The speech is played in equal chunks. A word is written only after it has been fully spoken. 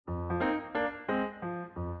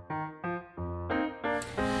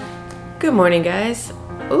Good morning, guys.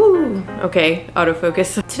 Ooh, okay,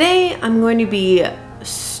 autofocus. Today I'm going to be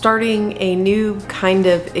starting a new kind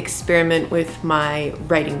of experiment with my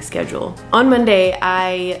writing schedule. On Monday,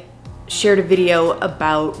 I shared a video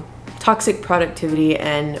about toxic productivity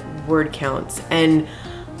and word counts, and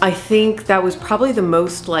I think that was probably the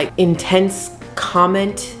most intense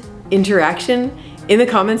comment interaction in the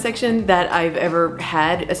comment section that I've ever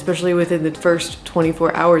had, especially within the first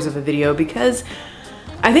 24 hours of a video, because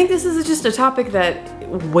I think this is just a topic that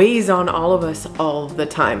weighs on all of us all the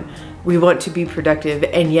time. We want to be productive,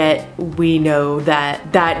 and yet we know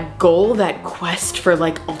that that goal, that quest for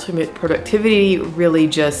ultimate productivity really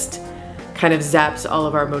just kind of zaps all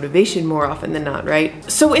of our motivation more often than not, right?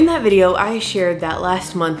 So in that video, I shared that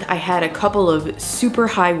last month I had a couple of super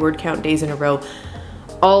high word count days in a row,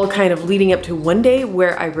 all kind of leading up to one day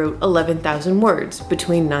where I wrote 11,000 words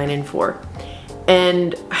between 9 and 4.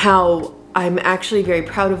 And how I'm actually very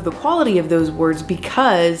proud of the quality of those words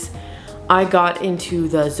because I got into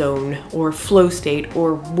the zone or flow state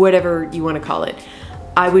or whatever you want to call it.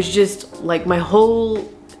 I was just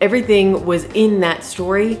everything was in that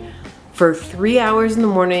story for 3 hours in the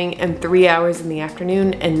morning and 3 hours in the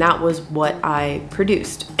afternoon, and that was what I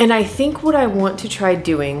produced. And I think what I want to try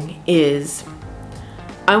doing is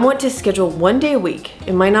I want to schedule one day a week.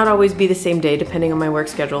 It might not always be the same day depending on my work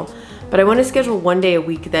schedule, but I want to schedule one day a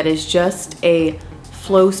week that is just a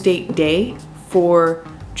flow state day for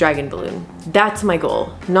Dragon Balloon. That's my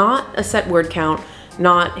goal. Not a set word count,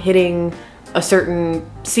 not hitting a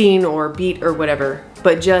certain scene or beat or whatever,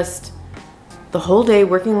 but just the whole day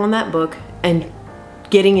working on that book and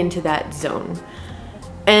getting into that zone.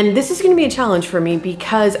 And this is going to be a challenge for me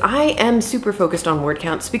because I am super focused on word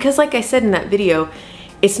counts because, like I said in that video,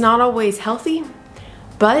 it's not always healthy,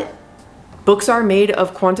 but books are made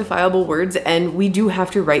of quantifiable words, and we do have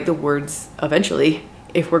to write the words eventually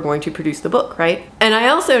if we're going to produce the book, right? And I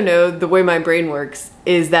also know the way my brain works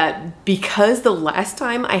is that because the last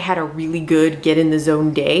time I had a really good get in the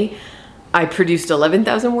zone day, I produced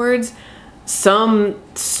 11,000 words, some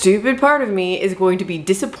stupid part of me is going to be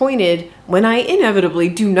disappointed when I inevitably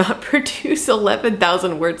do not produce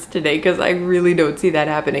 11,000 words today, because I really don't see that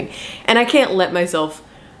happening. And I can't let myself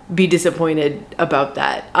be disappointed about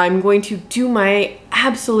that. I'm going to do my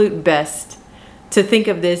absolute best to think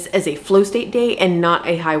of this as a flow state day and not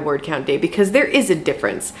a high word count day, because there is a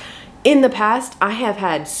difference. In the past, I have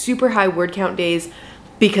had super high word count days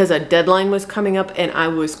because a deadline was coming up and I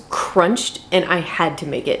was crunched and I had to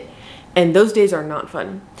make it. And those days are not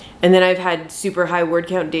fun. And then I've had super high word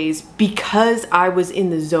count days because I was in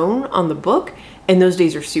the zone on the book, and those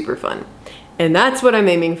days are super fun. And that's what I'm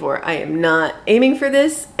aiming for. I am not aiming for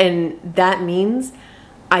this, and that means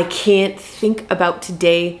I can't think about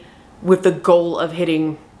today with the goal of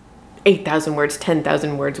hitting 8,000 words,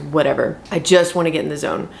 10,000 words, whatever. I just want to get in the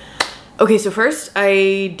zone. Okay, so first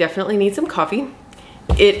I definitely need some coffee.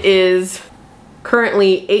 It is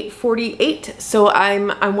currently 8:48, so I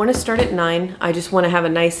want to start at 9. I just want to have a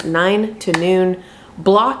nice 9 to noon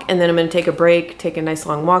block, and then I'm going to take a break, take a nice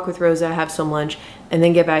long walk with Rosa, have some lunch, and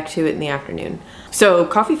then get back to it in the afternoon. So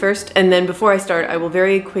coffee first, and then before I start, I will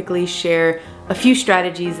very quickly share a few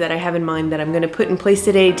strategies that I have in mind that I'm going to put in place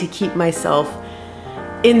today to keep myself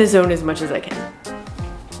in the zone as much as I can.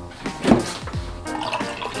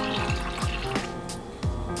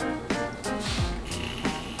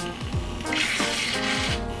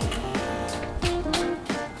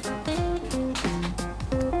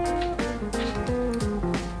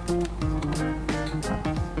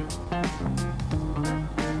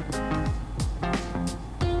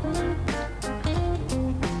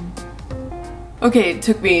 Okay, it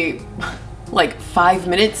took me like 5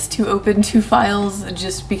 minutes to open 2 files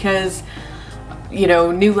just because, you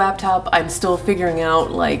know, new laptop, I'm still figuring out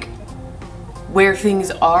where things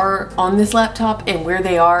are on this laptop and where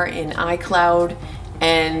they are in iCloud,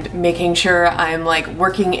 and making sure I'm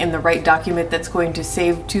working in the right document that's going to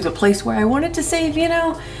save to the place where I want it to save, you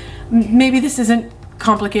know? Maybe this isn't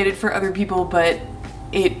complicated for other people, but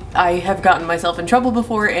I have gotten myself in trouble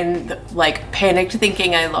before and panicked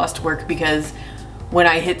thinking I lost work because when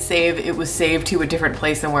I hit save, it was saved to a different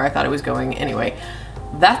place than where I thought it was going. Anyway,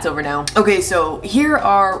 that's over now. Okay, so here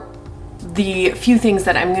are the few things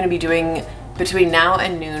that I'm going to be doing between now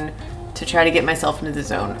and noon to try to get myself into the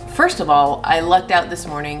zone. First of all, I lucked out this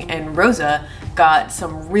morning and Rosa got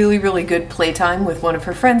some really, really good playtime with one of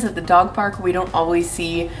her friends at the dog park. We don't always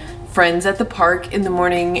see friends at the park in the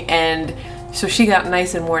morning, and so she got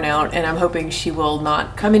nice and worn out, and I'm hoping she will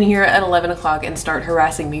not come in here at 11 o'clock and start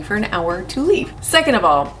harassing me for an hour to leave. Second of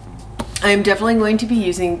all, I'm definitely going to be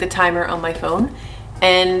using the timer on my phone,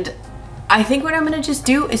 and I think what I'm gonna just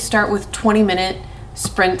do is start with 20-minute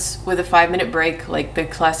sprints with a 5-minute break, like the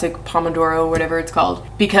classic Pomodoro, whatever it's called.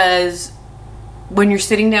 Because when you're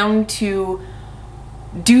sitting down to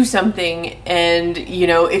do something, and you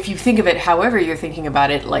know, if you think of it however you're thinking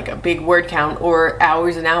about it, like a big word count or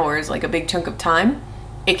hours and hours, like a big chunk of time,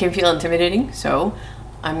 it can feel intimidating. So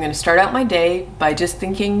I'm gonna start out my day by just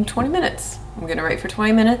thinking 20 minutes. I'm gonna write for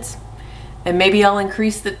 20 minutes, and maybe I'll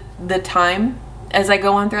increase the time as I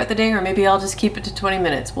go on throughout the day, or maybe I'll just keep it to 20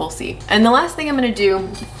 minutes. We'll see. And the last thing I'm gonna do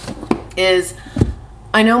is,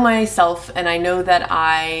 I know myself, and I know that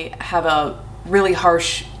I have a really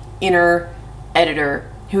harsh inner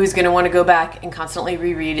editor who is going to want to go back and constantly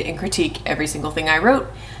reread and critique every single thing I wrote.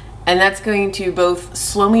 And that's going to both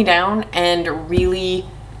slow me down and really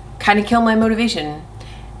kind of kill my motivation.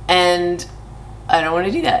 And I don't want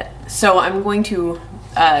to do that. So I'm going to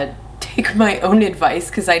take my own advice,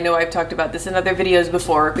 because I know I've talked about this in other videos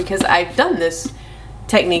before, because I've done this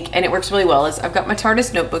technique and it works really well. Is I've got my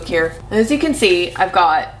TARDIS notebook here. And as you can see, I've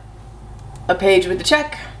got a page with the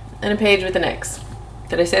check and a page with an X.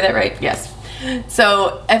 Did I say that right? Yes.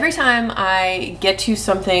 So every time I get to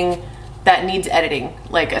something that needs editing,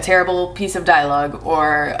 like a terrible piece of dialogue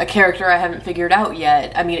or a character I haven't figured out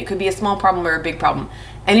yet, I mean, it could be a small problem or a big problem.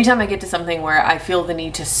 Anytime I get to something where I feel the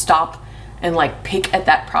need to stop and like pick at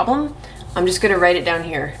that problem, I'm just gonna write it down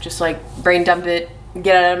here. Just like brain dump it,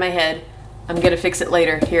 get it out of my head. I'm gonna fix it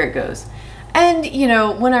later. Here it goes. And you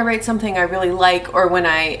know, when I write something I really like, or when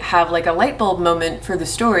I have like a light bulb moment for the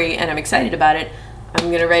story and I'm excited about it, I'm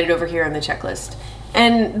gonna write it over here on the checklist.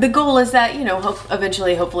 And the goal is that, you know,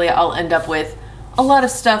 eventually, hopefully, I'll end up with a lot of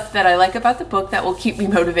stuff that I like about the book that will keep me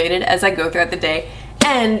motivated as I go throughout the day.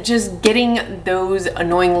 And just getting those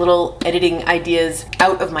annoying little editing ideas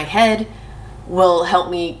out of my head will help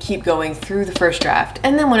me keep going through the first draft.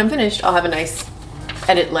 And then when I'm finished, I'll have a nice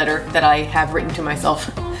edit letter that I have written to myself,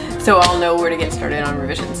 so I'll know where to get started on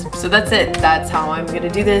revisions. So that's it. That's how I'm gonna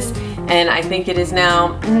do this. And I think it is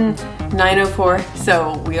now 9:04,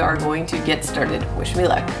 so we are going to get started. Wish me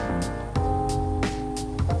luck.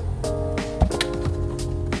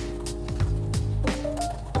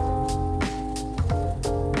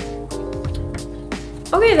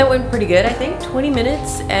 Okay, that went pretty good, I think. 20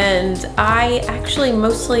 minutes, and I actually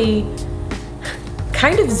mostly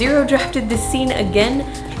kind of zero drafted this scene again.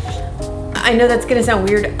 I know that's gonna sound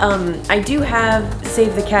weird. I do have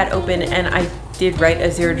Save the Cat open, and I did write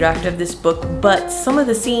a zero draft of this book, but some of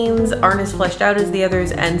the scenes aren't as fleshed out as the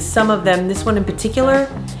others, and some of them, this one in particular,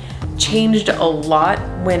 changed a lot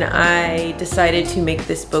when I decided to make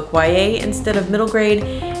this book YA instead of middle grade.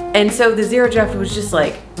 And so the zero draft was just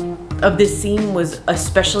like, of this scene was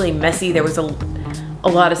especially messy. There was a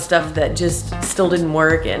lot of stuff that just still didn't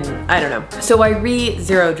work, and I don't know. So I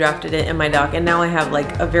re-zero drafted it in my doc, and now I have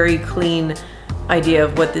like a very clean idea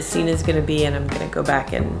of what this scene is gonna be, and I'm gonna go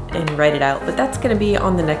back and write it out. But that's gonna be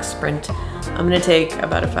on the next sprint. I'm gonna take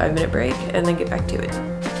about a 5-minute break and then get back to it.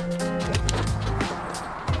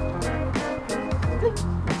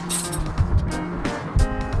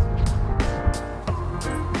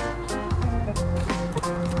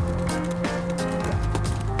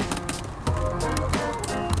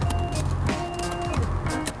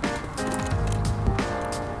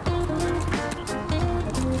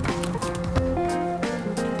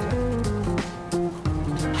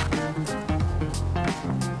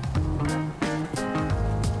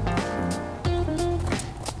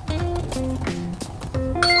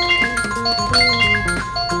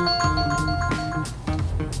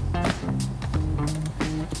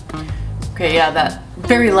 Okay, yeah, that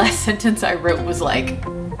very last sentence I wrote was like,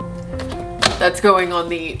 that's going on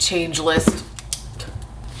the change list.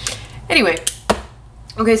 Anyway,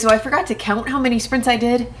 okay, so I forgot to count how many sprints I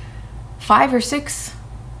did. 5 or 6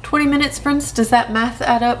 20-minute sprints. Does that math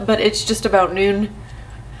add up? But it's just about noon.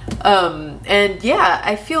 And yeah,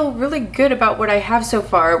 I feel really good about what I have so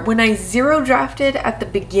far. When I zero drafted at the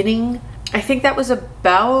beginning, I think that was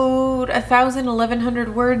about 1,000,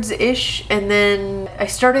 1,100 words-ish, and then I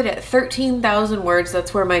started at 13,000 words.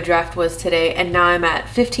 That's where my draft was today, and now I'm at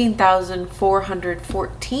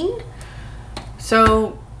 15,414.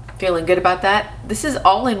 So, feeling good about that. This is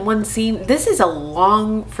all in one scene. This is a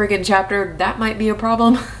long friggin' chapter. That might be a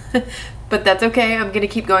problem, but that's okay. I'm gonna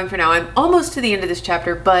keep going for now. I'm almost to the end of this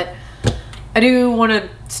chapter, but I do want to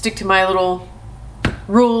stick to my little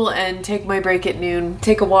rule and take my break at noon,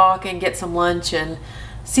 take a walk and get some lunch, and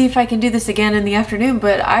see if I can do this again in the afternoon.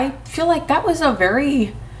 But I feel like that was a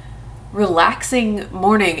very relaxing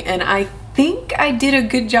morning, and I think I did a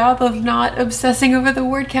good job of not obsessing over the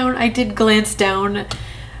word count. I did glance down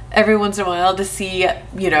every once in a while to see,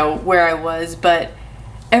 you know, where I was, but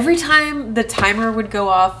Every time the timer would go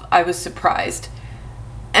off, I was surprised.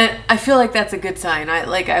 And I feel like that's a good sign.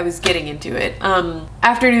 I was getting into it.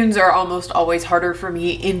 Afternoons are almost always harder for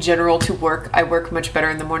me in general to work. I work much better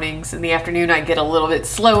in the mornings. In the afternoon, I get a little bit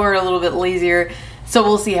slower, a little bit lazier. So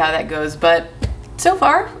we'll see how that goes. But so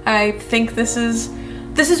far, I think this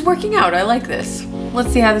is working out. I like this.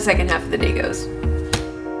 Let's see how the second half of the day goes.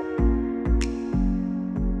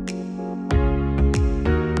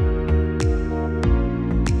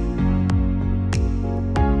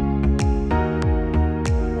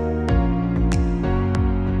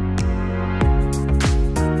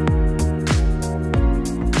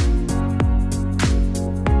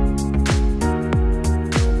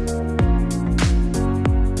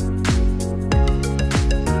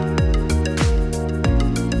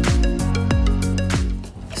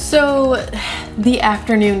 So the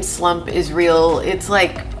afternoon slump is real. It's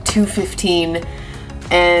like 2:15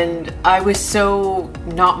 and I was so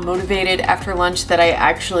not motivated after lunch that I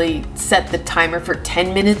actually set the timer for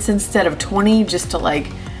 10 minutes instead of 20 just to like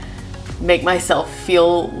make myself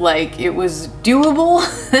feel like it was doable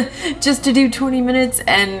just to do 20 minutes.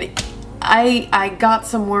 And I got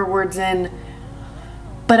some more words in,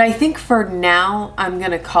 but I think for now I'm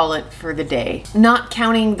gonna call it for the day. Not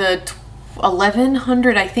counting the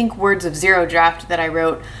 1,100, I think, words of zero draft that I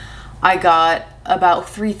wrote, I got about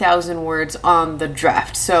 3,000 words on the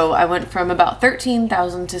draft. So I went from about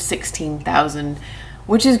 13,000 to 16,000,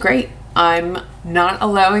 which is great. I'm not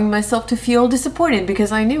allowing myself to feel disappointed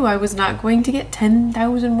because I knew I was not going to get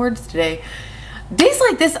 10,000 words today. Days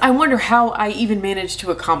like this, I wonder how I even managed to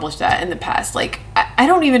accomplish that in the past. Like, I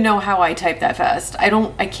don't even know how I type that fast. I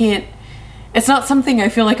can't. It's not something I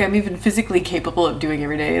feel like I'm even physically capable of doing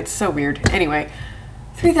every day. It's so weird. Anyway,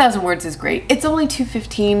 3,000 words is great. It's only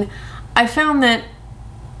 2:15. I found that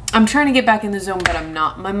I'm trying to get back in the zone, but I'm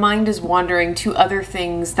not. My mind is wandering to other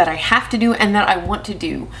things that I have to do and that I want to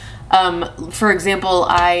do. For example,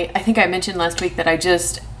 I think I mentioned last week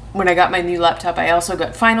that when I got my new laptop, I also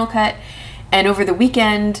got Final Cut. And over the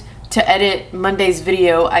weekend, to edit Monday's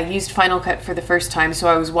video, I used Final Cut for the first time. So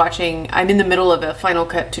I'm in the middle of a Final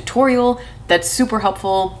Cut tutorial that's super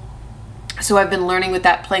helpful. So I've been learning with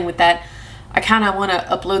that, playing with that. I kind of want to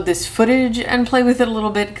upload this footage and play with it a little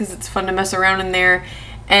bit because it's fun to mess around in there.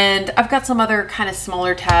 And I've got some other kind of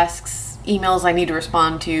smaller tasks, emails I need to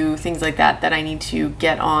respond to, things like that I need to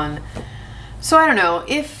get on. So I don't know,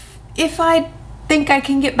 if I think I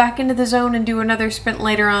can get back into the zone and do another sprint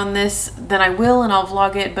later on this, then I will and I'll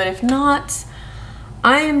vlog it. But if not,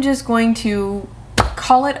 I am just going to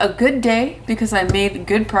call it a good day because I made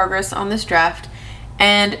good progress on this draft.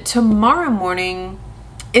 And tomorrow morning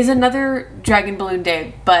is another dragon balloon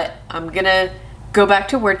day, but I'm gonna go back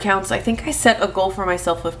to word counts. I think I set a goal for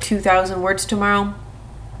myself of 2,000 words tomorrow.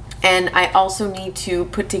 And I also need to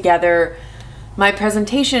put together my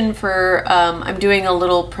presentation for, I'm doing a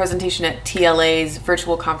little presentation at TLA's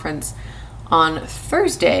virtual conference on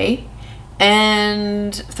Thursday.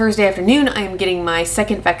 And Thursday afternoon, I am getting my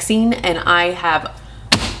second vaccine, and I have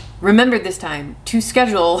remembered this time to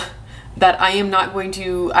schedule that I am not going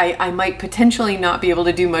to, I might potentially not be able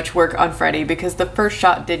to do much work on Friday because the first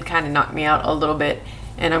shot did kind of knock me out a little bit,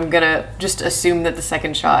 and I'm gonna just assume that the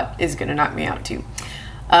second shot is gonna knock me out too.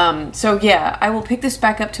 So yeah, I will pick this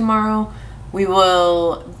back up tomorrow.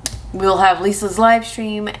 We'll have Lisa's live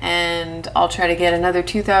stream, and I'll try to get another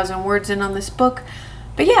 2,000 words in on this book.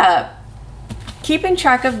 But yeah, keeping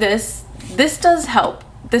track of this does help.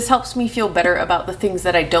 This helps me feel better about the things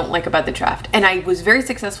that I don't like about the draft. And I was very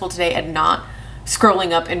successful today at not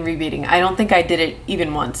scrolling up and rereading. I don't think I did it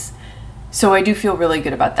even once. So I do feel really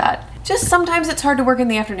good about that. Just sometimes it's hard to work in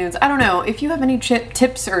the afternoons. I don't know if you have any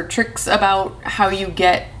tips or tricks about how you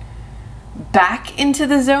get back into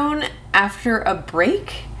the zone after a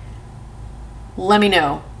break, let me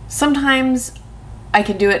know. Sometimes I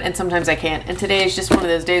can do it and sometimes I can't. And today is just one of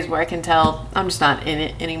those days where I can tell I'm just not in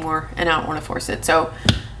it anymore and I don't want to force it. So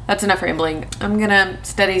that's enough rambling. I'm gonna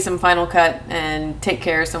study some Final Cut and take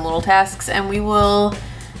care of some little tasks, and we will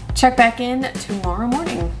check back in tomorrow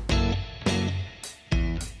morning.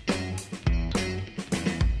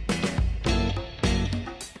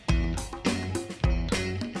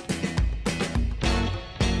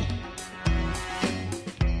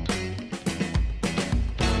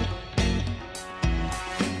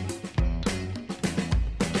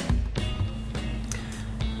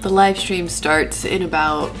 The live stream starts in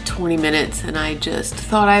about 20 minutes, and I just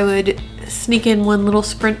thought I would sneak in one little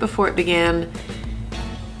sprint before it began.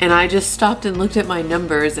 And I just stopped and looked at my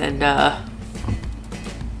numbers, and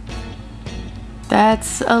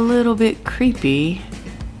that's a little bit creepy,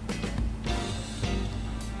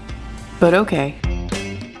 but okay.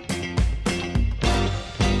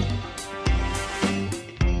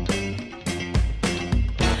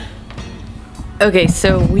 Okay,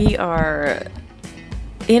 so we are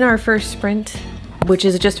in our first sprint, which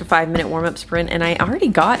is just a 5-minute warm-up sprint, and I already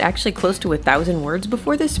got actually close to 1,000 words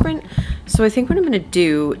before this sprint. So I think what I'm gonna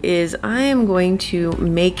do is I am going to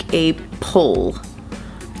make a poll.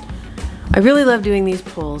 I really love doing these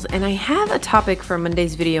polls, and I have a topic for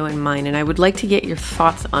Monday's video in mind, and I would like to get your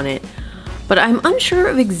thoughts on it. But I'm unsure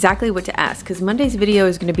of exactly what to ask, because Monday's video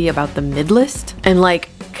is gonna be about the mid-list and like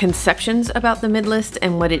conceptions about the mid-list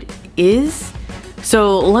and what it is.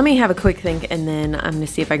 So let me have a quick think, and then I'm gonna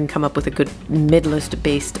see if I can come up with a good mid-list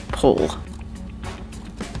based poll.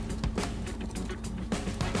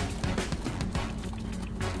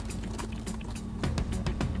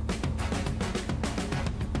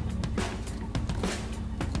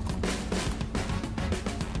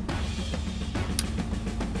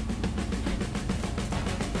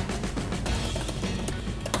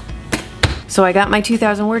 So I got my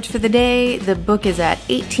 2,000 words for the day. The book is at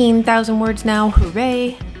 18,000 words now,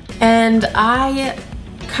 hooray. And I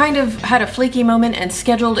kind of had a flaky moment and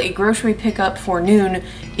scheduled a grocery pickup for noon,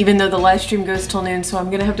 even though the live stream goes till noon, so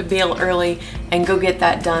I'm gonna have to bail early and go get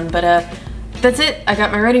that done. But that's it, I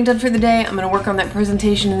got my writing done for the day. I'm gonna work on that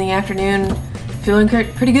presentation in the afternoon. Feeling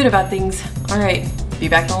pretty good about things. All right, be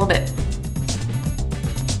back in a little bit.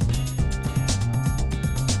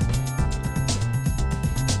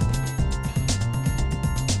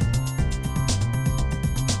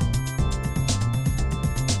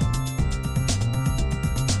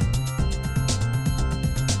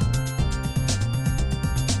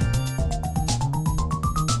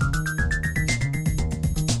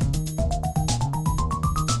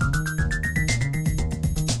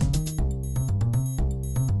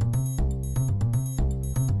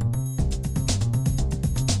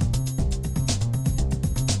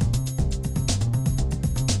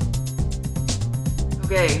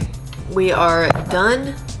 Okay, we are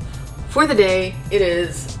done for the day. It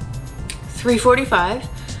is 3:45.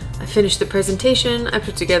 I finished the presentation. I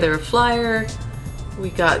put together a flyer. We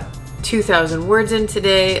got 2,000 words in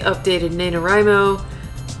today, updated NaNoWriMo.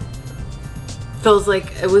 Feels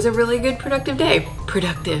like it was a really good productive day.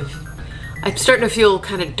 Productive. I'm starting to feel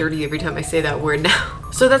kind of dirty every time I say that word now.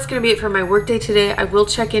 So that's gonna be it for my workday today. I will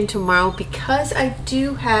check in tomorrow because I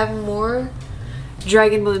do have more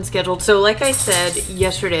Dragon Balloon scheduled. So like I said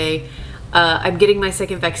yesterday, I'm getting my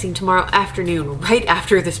second vaccine tomorrow afternoon, right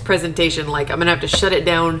after this presentation. Like I'm gonna have to shut it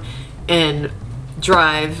down and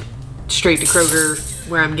drive straight to Kroger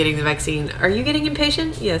where I'm getting the vaccine. Are you getting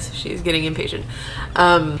impatient? Yes, she's getting impatient.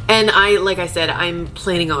 And like I said, I'm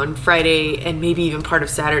planning on Friday and maybe even part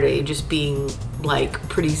of Saturday just being like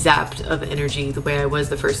pretty zapped of energy the way I was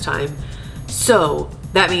the first time. So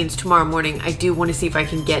that means tomorrow morning I do want to see if I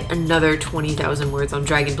can get another 20,000 words on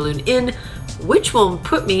Dragon Balloon in, which will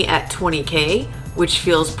put me at 20K, which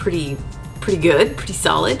feels pretty good, pretty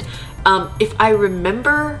solid. If I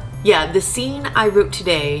remember, yeah, the scene I wrote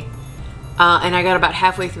today, and I got about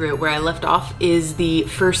halfway through it, where I left off is the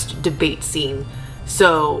first debate scene.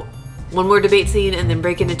 So one more debate scene and then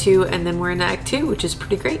break into 2, and then we're in Act 2, which is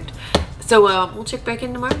pretty great. So we'll check back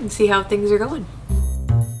in tomorrow and see how things are going.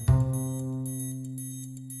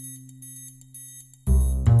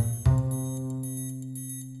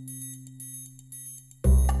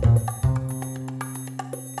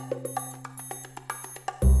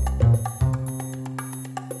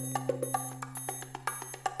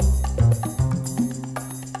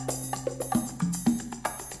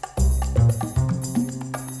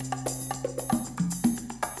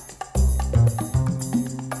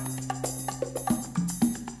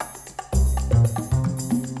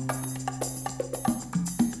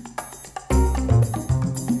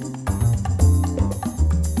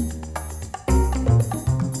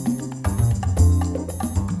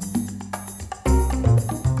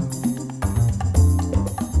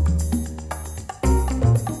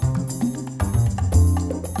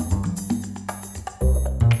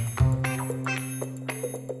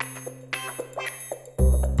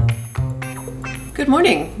 Good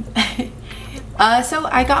morning. So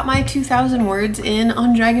I got my 2,000 words in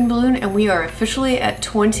on Dragon Balloon and we are officially at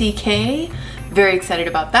 20K. Very excited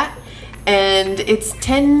about that. And it's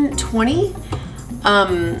 10:20.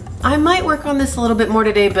 I might work on this a little bit more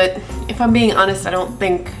today, but if I'm being honest, I don't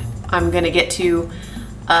think I'm gonna get to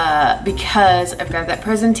because I've got that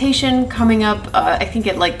presentation coming up, I think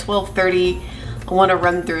at like 12:30. I wanna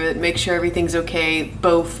run through it, make sure everything's okay,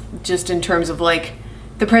 both just in terms of like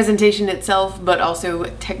the presentation itself, but also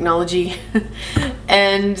technology.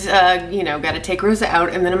 And, you know, gotta take Rosa out,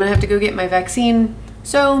 and then I'm gonna have to go get my vaccine.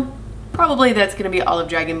 So probably that's gonna be all of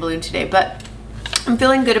Dragon Balloon today, but I'm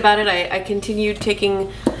feeling good about it. I continued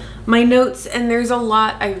taking my notes, and there's a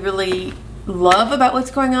lot I really love about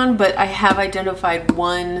what's going on, but I have identified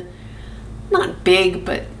one, not big,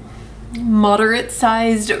 but moderate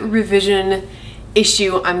sized revision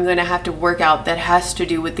issue I'm gonna have to work out that has to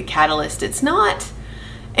do with the catalyst. It's not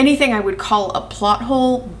anything I would call a plot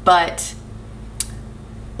hole, but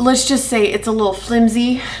let's just say it's a little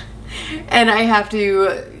flimsy and I have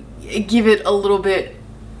to give it a little bit,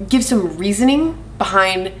 give some reasoning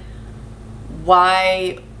behind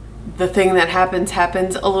why the thing that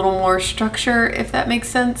happens a little more structure, if that makes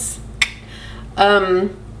sense.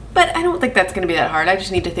 But I don't think that's gonna be that hard. I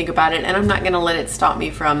just need to think about it, and I'm not gonna let it stop me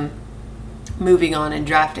from moving on and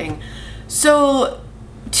drafting. So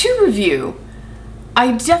to review,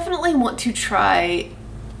 I definitely want to try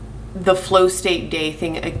the flow state day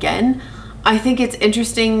thing again. I think it's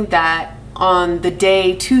interesting that on the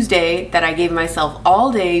day, Tuesday, that I gave myself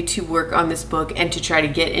all day to work on this book and to try to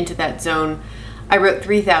get into that zone, I wrote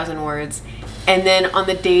 3,000 words. And then on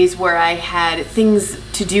the days where I had things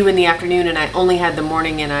to do in the afternoon and I only had the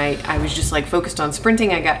morning and I was just like focused on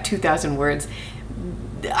sprinting, I got 2,000 words.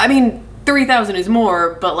 I mean, 3,000 is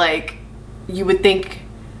more, but like you would think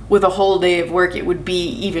with a whole day of work it would be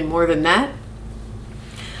even more than that.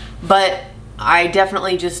 But I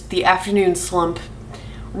definitely just, the afternoon slump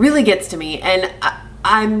really gets to me, and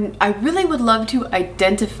I really would love to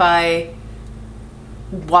identify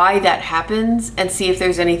why that happens and see if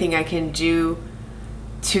there's anything I can do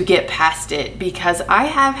to get past it, because I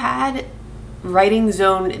have had writing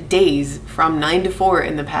zone days from 9 to 4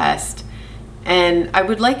 in the past, and I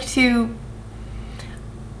would like to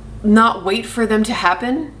not wait for them to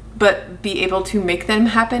happen, but be able to make them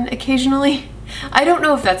happen occasionally. I don't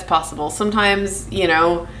know if that's possible. Sometimes, you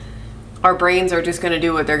know, our brains are just gonna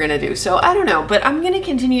do what they're gonna do. So I don't know, but I'm gonna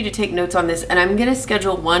continue to take notes on this, and I'm gonna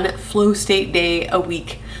schedule one flow state day a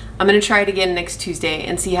week. I'm gonna try it again next Tuesday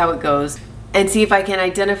and see how it goes, and see if I can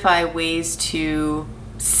identify ways to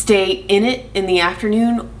stay in it in the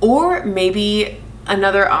afternoon, or maybe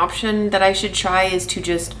another option that I should try is to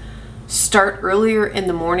just start earlier in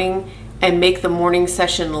the morning and make the morning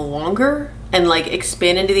session longer and like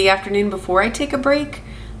expand into the afternoon before I take a break.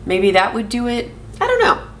 Maybe that would do it. I don't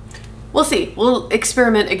know. We'll see. We'll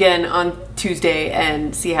experiment again on Tuesday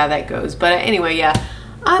and see how that goes. But anyway, yeah,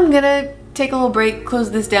 I'm gonna take a little break,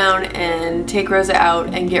 close this down, and take Rosa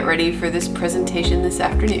out and get ready for this presentation this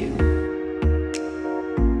afternoon.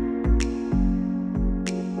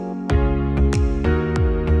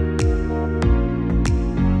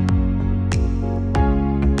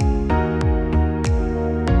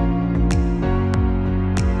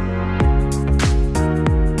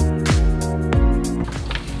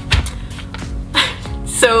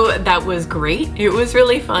 So that was great. It was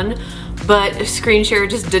really fun, but screen share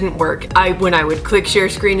just didn't work. When I would click share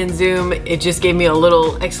screen in Zoom, it just gave me a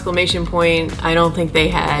little exclamation point. I don't think they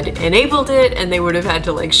had enabled it, and they would have had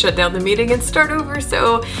to like shut down the meeting and start over.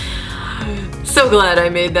 So glad I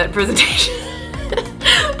made that presentation.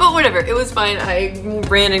 But whatever, it was fine. I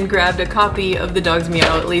ran and grabbed a copy of The Dog's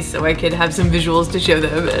Meow at least so I could have some visuals to show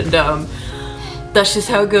them, and that's just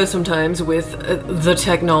how it goes sometimes with the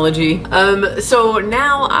technology. So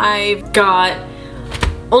now I've got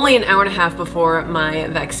only an hour and a half before my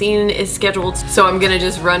vaccine is scheduled, so I'm gonna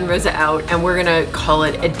just run Rosa out and we're gonna call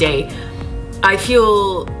it a day. I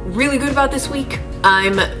feel really good about this week.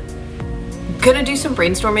 I'm gonna do some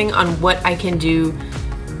brainstorming on what I can do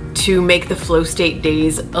to make the flow state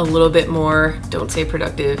days a little bit more, don't say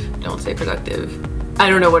productive. I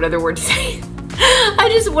don't know what other word to say. I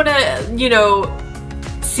just wanna, you know,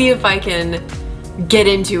 see if I can get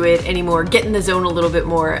into it anymore, get in the zone a little bit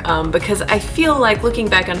more, because I feel like looking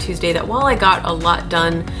back on Tuesday that while I got a lot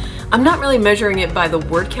done, I'm not really measuring it by the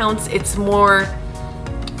word counts. It's more,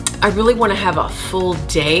 I really want to have a full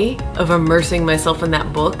day of immersing myself in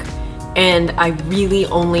that book, and I really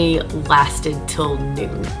only lasted till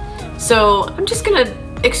noon. So I'm just gonna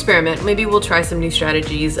experiment. Maybe we'll try some new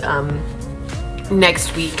strategies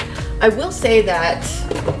next week. I will say that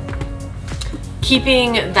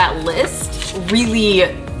keeping that list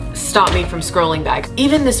really stopped me from scrolling back.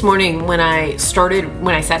 Even this morning when I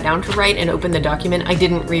sat down to write and opened the document, I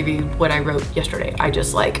didn't review what I wrote yesterday. I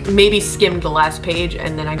just like maybe skimmed the last page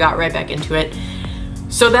and then I got right back into it.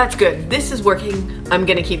 So that's good. This is working. I'm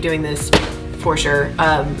gonna keep doing this for sure.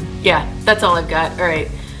 Yeah, that's all I've got. All right.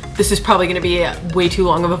 This is probably gonna be way too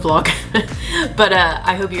long of a vlog, but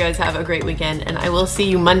I hope you guys have a great weekend, and I will see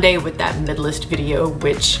you Monday with that mid-list video,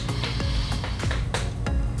 which,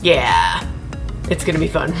 yeah, it's gonna be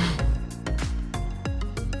fun.